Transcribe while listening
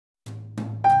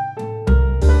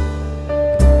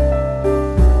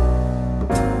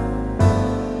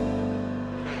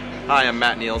Hi, I'm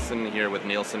Matt Nielsen here with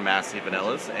Nielsen-Massey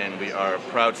Vanillas, and we are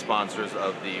proud sponsors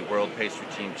of the World Pastry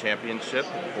Team Championship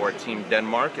for Team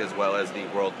Denmark as well as the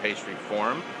World Pastry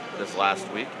Forum this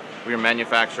last week. We are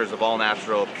manufacturers of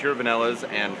all-natural pure vanillas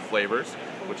and flavors,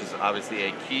 which is obviously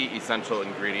a key essential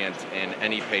ingredient in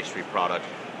any pastry product,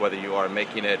 whether you are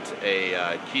making it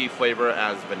a key flavor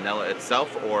as vanilla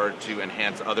itself or to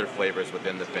enhance other flavors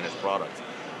within the finished product.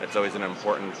 It's always an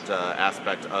important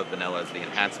aspect of vanilla is the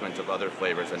enhancement of other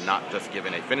flavors and not just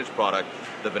giving a finished product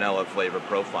the vanilla flavor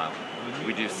profile.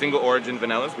 We do single origin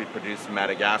vanillas. We produce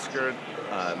Madagascar,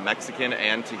 Mexican,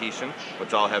 and Tahitian,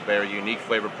 which all have very unique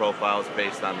flavor profiles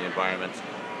based on the environment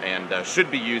and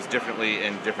should be used differently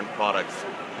in different products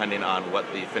depending on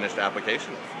what the finished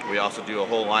application is. We also do a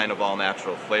whole line of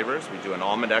all-natural flavors. We do an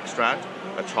almond extract,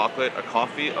 a chocolate, a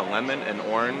coffee, a lemon, an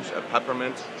orange, a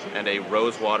peppermint, and a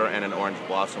rose water and an orange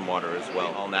blossom water as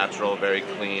well. All natural, very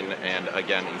clean, and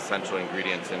again, essential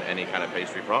ingredients in any kind of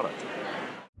pastry product.